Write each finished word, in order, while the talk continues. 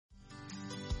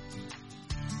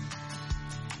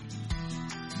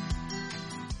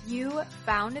You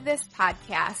found this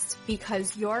podcast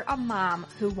because you're a mom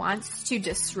who wants to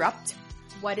disrupt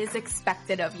what is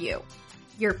expected of you.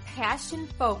 You're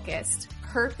passion-focused,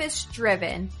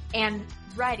 purpose-driven, and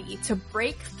ready to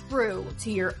break through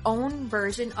to your own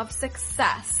version of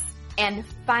success and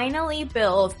finally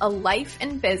build a life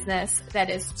and business that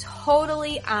is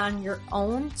totally on your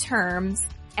own terms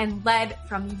and led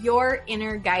from your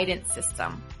inner guidance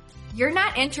system. You're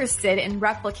not interested in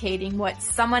replicating what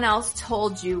someone else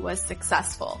told you was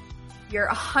successful. You're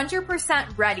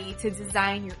 100% ready to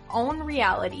design your own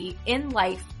reality in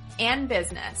life and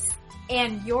business,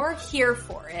 and you're here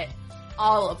for it,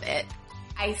 all of it.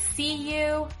 I see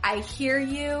you, I hear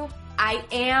you, I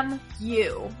am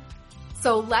you.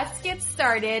 So let's get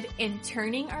started in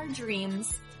turning our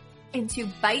dreams into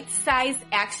bite-sized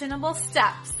actionable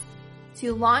steps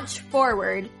to launch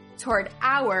forward toward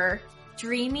our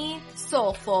dreamy,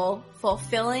 soulful,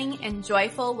 fulfilling, and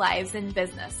joyful lives and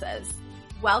businesses.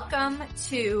 Welcome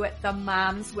to the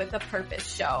Moms with a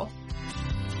Purpose show.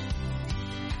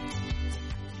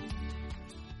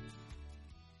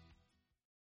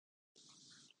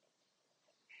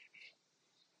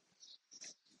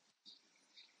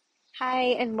 Hi,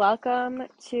 and welcome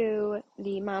to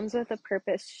the Moms with a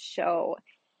Purpose show.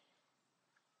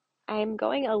 I'm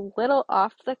going a little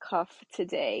off the cuff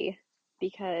today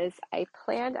because I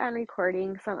planned on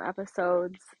recording some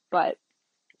episodes, but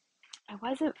I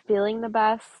wasn't feeling the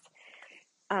best.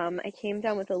 I came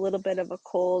down with a little bit of a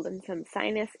cold and some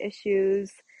sinus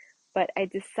issues, but I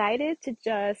decided to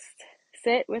just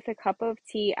sit with a cup of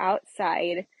tea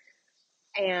outside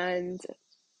and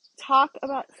talk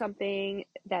about something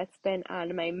that's been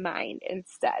on my mind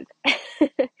instead.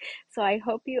 So I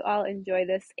hope you all enjoy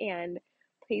this, and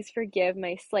please forgive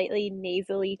my slightly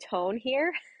nasally tone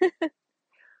here.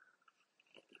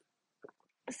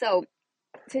 So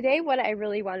today what I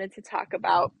really wanted to talk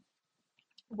about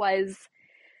was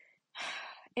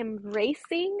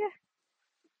embracing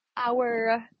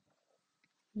our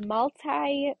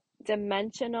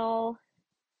multi-dimensional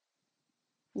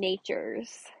natures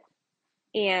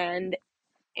and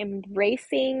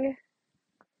embracing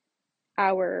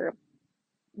our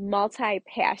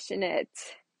multi-passionate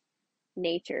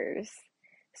natures.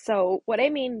 So what I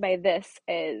mean by this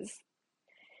is,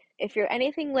 if you're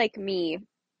anything like me,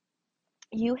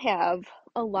 you have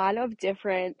a lot of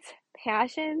different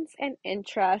passions and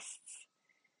interests,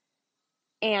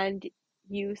 and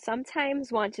you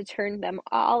sometimes want to turn them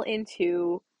all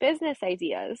into business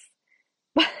ideas,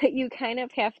 but you kind of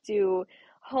have to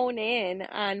hone in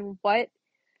on what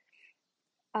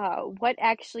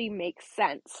actually makes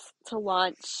sense to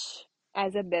launch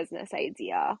as a business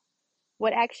idea.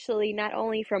 What actually, not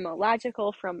only from a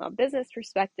business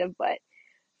perspective, but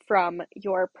from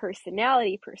your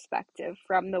personality perspective,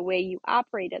 from the way you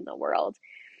operate in the world,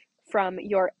 from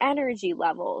your energy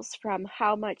levels, from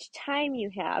how much time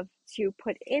you have to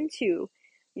put into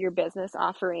your business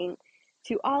offering,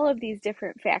 to all of these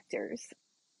different factors.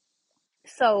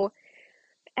 So,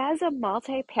 as a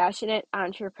multi-passionate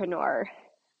entrepreneur,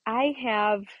 I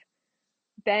have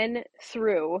been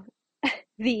through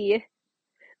the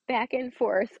back and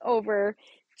forth over,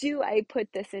 do I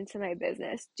put this into my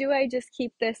business? Do I just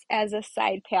keep this as a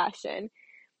side passion?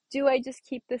 Do I just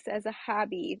keep this as a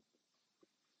hobby?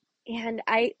 And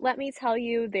let me tell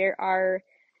you, there are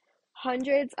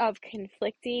hundreds of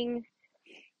conflicting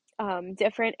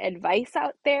different advice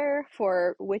out there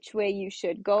for which way you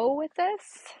should go with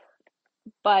this.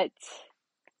 But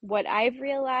what I've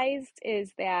realized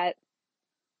is that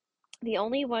the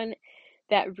only one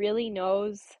that really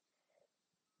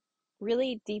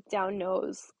deep down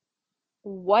knows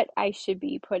what I should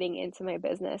be putting into my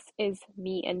business is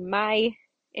me and my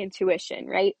intuition,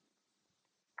 right?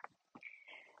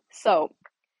 So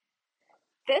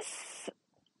this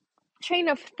train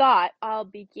of thought all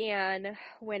began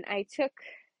when I took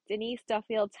Denise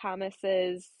Duffield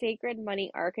Thomas's Sacred Money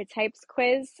Archetypes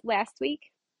quiz last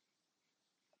week.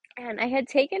 And I had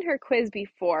taken her quiz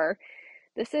before.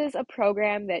 This is a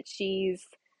program that she's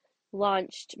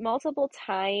launched multiple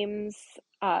times.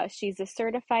 She's a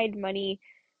certified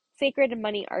Sacred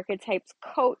Money Archetypes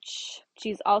coach.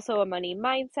 She's also a money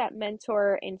mindset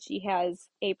mentor, and she has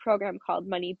a program called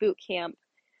Money Bootcamp,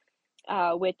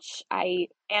 which I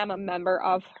am a member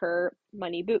of her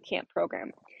Money Bootcamp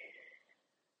program.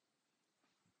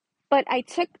 But I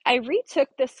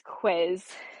retook this quiz,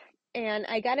 and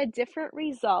I got a different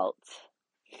result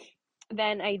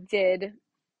than I did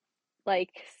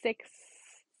like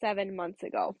 6-7 months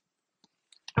ago,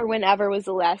 or whenever was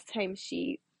the last time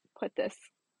she put this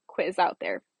quiz out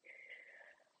there.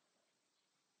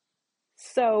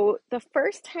 So the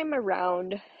first time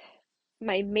around,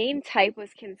 my main type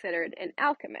was considered an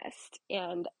alchemist.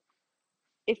 And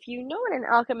if you know what an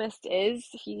alchemist is,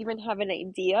 if you even have an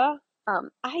idea,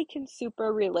 I can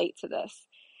super relate to this.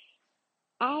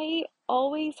 I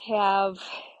always have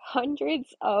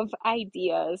hundreds of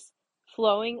ideas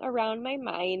flowing around my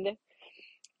mind,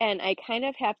 and I kind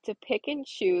of have to pick and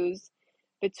choose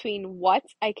between what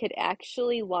I could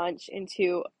actually launch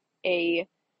into a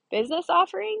business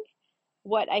offering,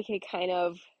 what I could kind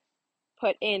of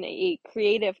put in a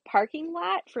creative parking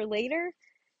lot for later,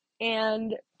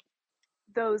 and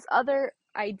those other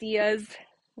ideas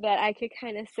that I could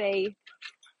kind of say,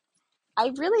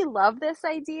 I really love this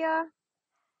idea,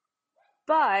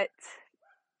 but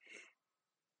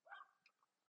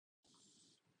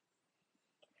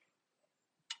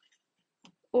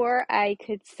or I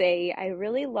could say, I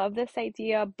really love this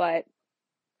idea, but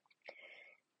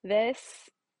this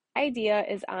idea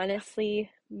is honestly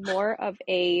more of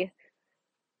a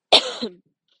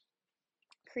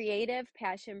creative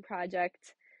passion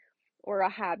project or a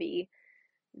hobby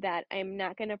that I'm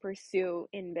not going to pursue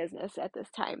in business at this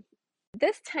time.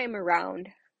 This time around,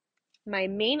 my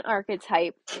main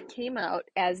archetype came out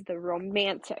as the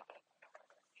romantic.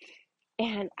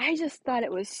 And I just thought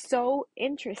it was so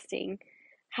interesting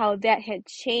how that had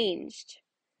changed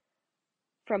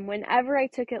from whenever I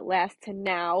took it last to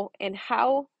now, and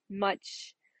how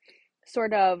much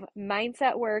sort of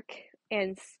mindset work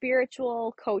and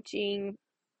spiritual coaching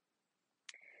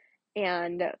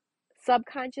and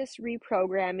subconscious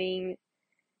reprogramming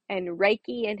and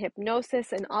Reiki and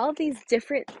hypnosis and all of these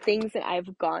different things that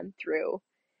I've gone through.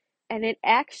 And it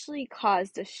actually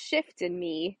caused a shift in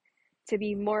me to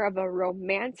be more of a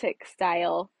romantic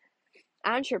style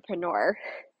entrepreneur.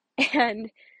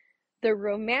 And the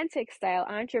romantic style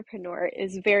entrepreneur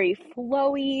is very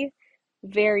flowy,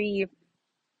 very,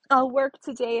 I'll work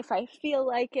today if I feel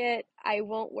like it. I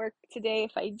won't work today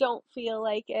if I don't feel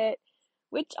like it,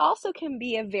 which also can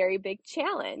be a very big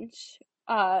challenge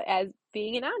as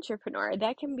being an entrepreneur.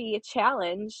 That can be a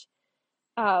challenge,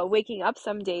 waking up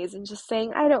some days and just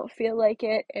saying, I don't feel like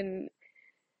it. And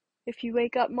if you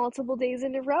wake up multiple days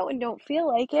in a row and don't feel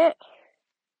like it,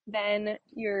 then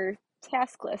your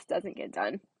task list doesn't get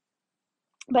done.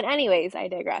 But anyways, I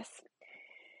digress.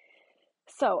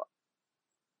 So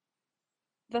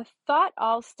the thought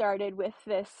all started with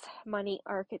this money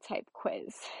archetype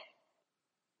quiz,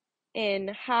 in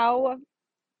how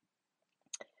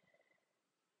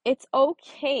it's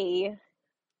okay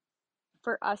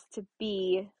for us to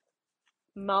be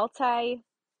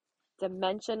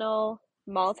multi-dimensional,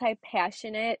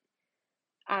 multi-passionate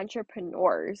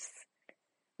entrepreneurs.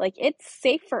 Like, it's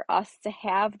safe for us to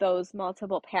have those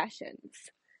multiple passions.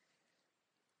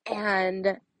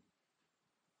 And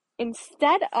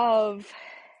instead of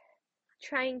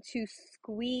trying to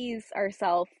squeeze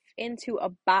ourselves into a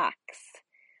box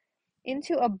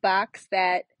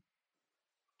that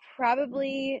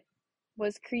probably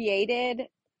was created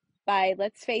by,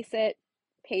 let's face it,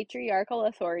 patriarchal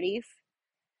authorities,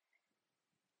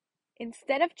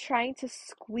 instead of trying to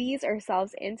squeeze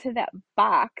ourselves into that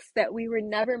box that we were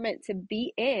never meant to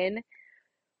be in,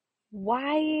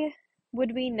 why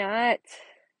would we not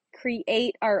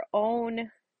create our own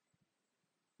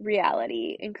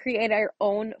reality and create our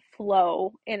own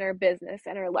flow in our business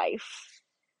and our life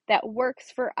that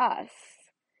works for us,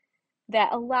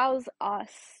 that allows us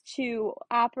to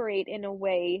operate in a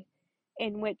way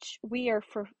in which we are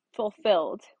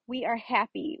fulfilled, we are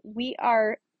happy, we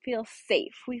feel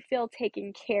safe, we feel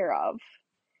taken care of,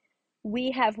 we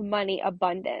have money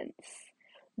abundance,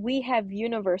 we have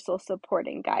universal support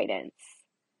and guidance,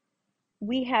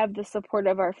 we have the support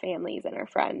of our families and our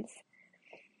friends.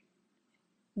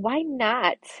 Why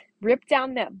not rip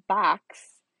down that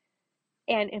box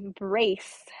and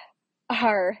embrace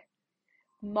our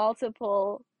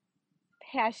multiple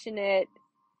passionate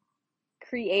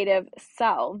creative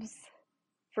selves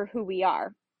for who we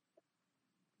are?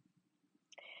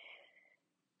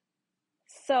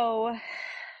 So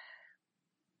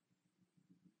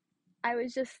I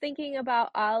was just thinking about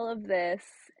all of this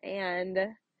and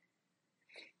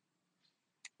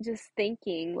just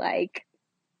thinking, like,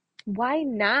 why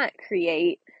not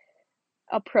create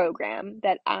a program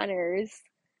that honors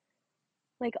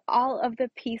like all of the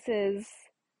pieces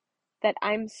that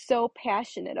I'm so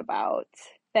passionate about,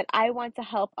 that I want to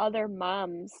help other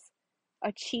moms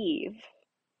achieve,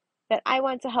 that I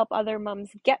want to help other moms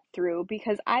get through,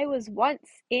 because I was once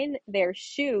in their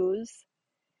shoes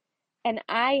and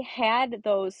I had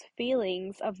those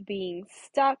feelings of being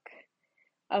stuck,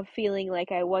 of feeling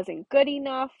like I wasn't good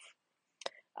enough,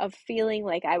 of feeling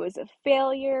like I was a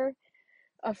failure,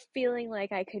 of feeling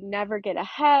like I could never get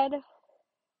ahead.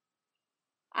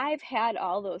 I've had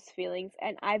all those feelings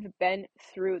and I've been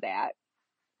through that.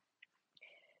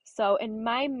 So in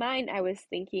my mind, I was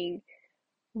thinking,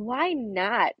 why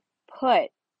not put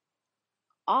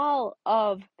all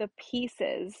of the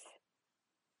pieces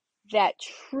that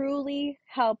truly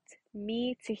helped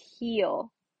me to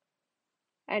heal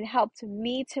and helped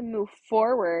me to move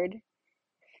forward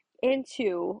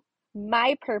into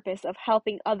my purpose of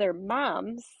helping other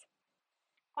moms?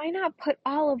 Why not put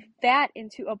all of that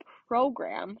into a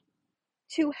program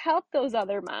to help those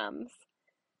other moms?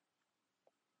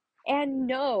 And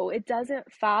no, it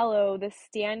doesn't follow the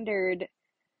standard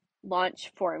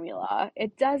launch formula.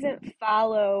 It doesn't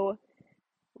follow,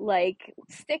 like,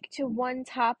 stick to one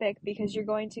topic because you're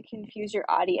going to confuse your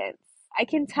audience. I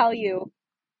can tell you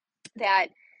that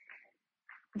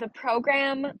the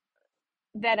program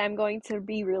that I'm going to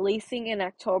be releasing in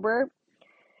October,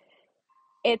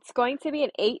 it's going to be an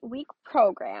 8-week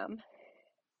program.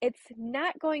 It's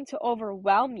not going to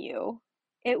overwhelm you.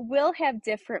 It will have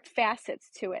different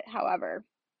facets to it, however.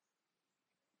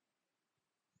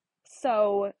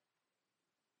 So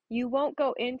you won't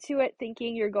go into it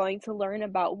thinking you're going to learn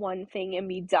about one thing and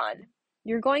be done.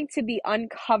 You're going to be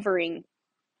uncovering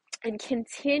and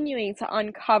continuing to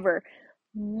uncover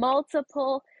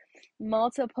multiple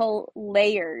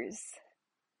layers,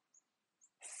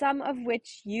 some of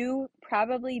which you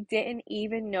probably didn't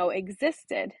even know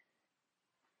existed.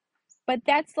 But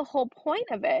that's the whole point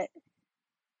of it.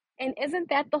 And isn't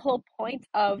that the whole point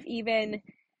of even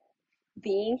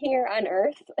being here on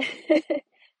earth?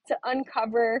 To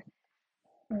uncover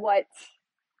what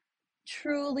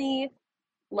truly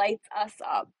lights us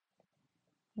up,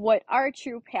 what our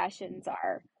true passions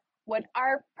are, what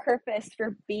our purpose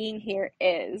for being here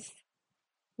is,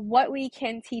 what we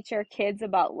can teach our kids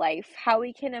about life, how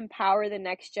we can empower the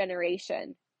next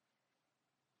generation,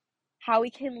 how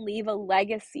we can leave a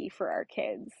legacy for our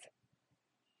kids,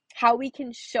 how we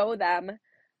can show them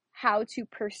how to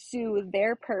pursue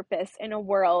their purpose in a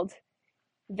world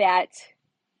that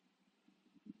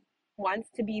wants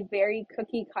to be very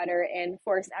cookie cutter and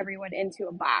force everyone into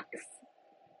a box.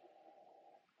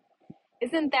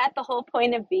 Isn't that the whole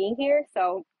point of being here?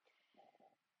 So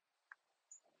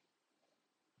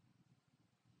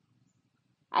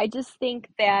I just think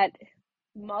that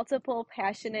multiple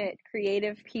passionate,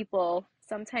 creative people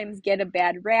sometimes get a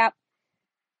bad rap.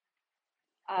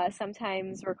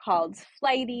 Sometimes we're called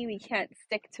flighty. We can't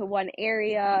stick to one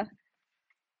area.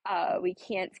 We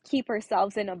can't keep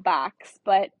ourselves in a box.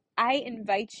 But I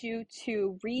invite you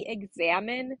to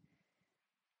re-examine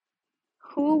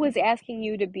who was asking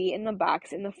you to be in the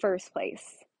box in the first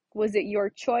place. Was it your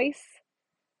choice?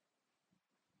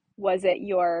 Was it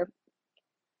your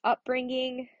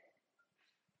upbringing?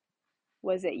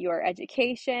 Was it your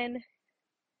education?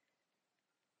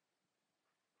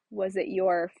 Was it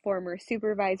your former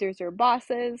supervisors or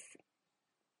bosses?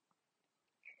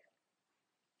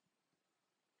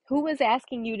 Who was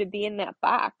asking you to be in that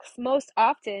box? Most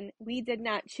often, we did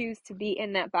not choose to be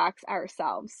in that box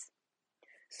ourselves.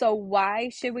 So why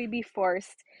should we be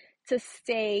forced to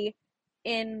stay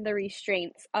in the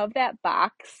restraints of that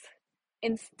box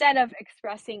instead of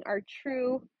expressing our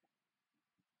true,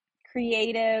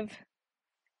 creative,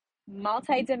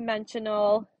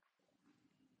 multidimensional,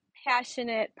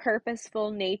 passionate,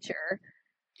 purposeful nature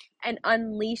and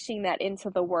unleashing that into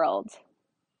the world?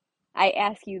 I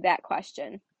ask you that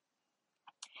question.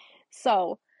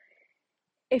 So,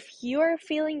 if you're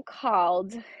feeling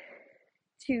called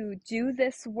to do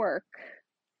this work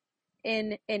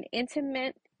in an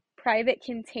intimate, private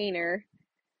container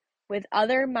with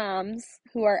other moms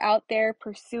who are out there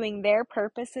pursuing their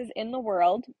purposes in the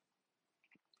world,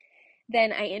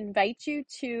 then I invite you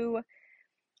to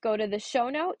go to the show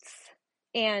notes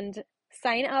and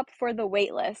sign up for the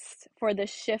waitlist for the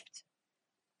Shift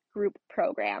Group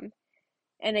program.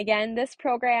 And again, this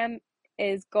program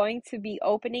is going to be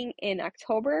opening in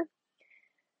October,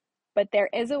 but there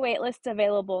is a waitlist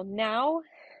available now,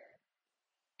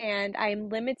 and I'm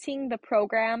limiting the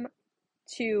program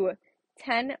to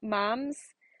 10 moms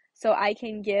so I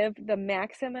can give the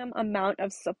maximum amount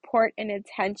of support and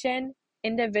attention,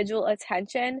 individual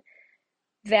attention,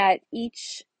 that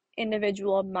each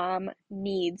individual mom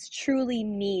needs, truly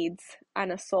needs on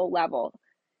a soul level.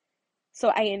 So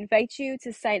I invite you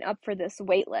to sign up for this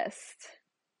wait list.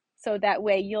 So that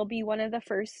way you'll be one of the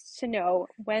first to know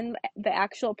when the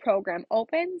actual program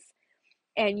opens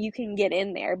and you can get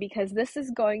in there, because this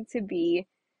is going to be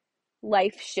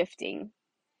life shifting.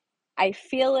 I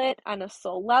feel it on a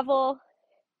soul level,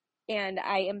 and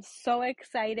I am so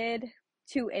excited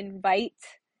to invite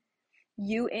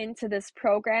you into this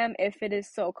program if it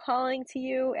is so calling to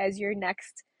you as your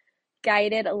next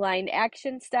guided aligned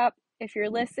action step. If you're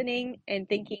listening and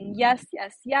thinking, yes,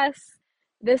 yes, yes,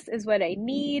 this is what I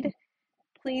need,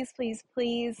 please, please,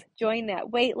 please join that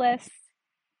wait list.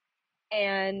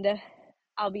 And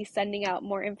I'll be sending out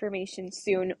more information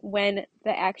soon when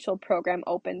the actual program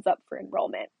opens up for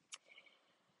enrollment.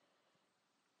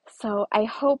 So I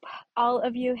hope all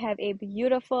of you have a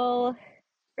beautiful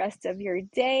rest of your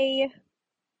day.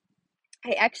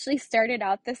 I actually started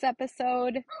out this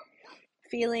episode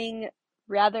feeling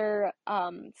rather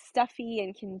stuffy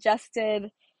and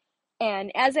congested.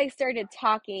 And as I started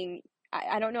talking,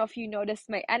 I don't know if you noticed,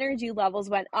 my energy levels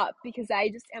went up because I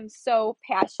just am so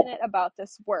passionate about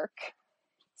this work.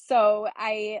 So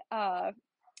I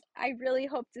really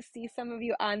hope to see some of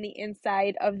you on the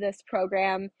inside of this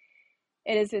program.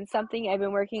 It has been something I've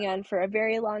been working on for a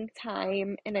very long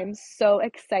time, and I'm so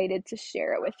excited to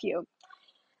share it with you.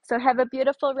 So have a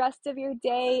beautiful rest of your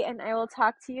day, and I will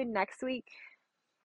talk to you next week.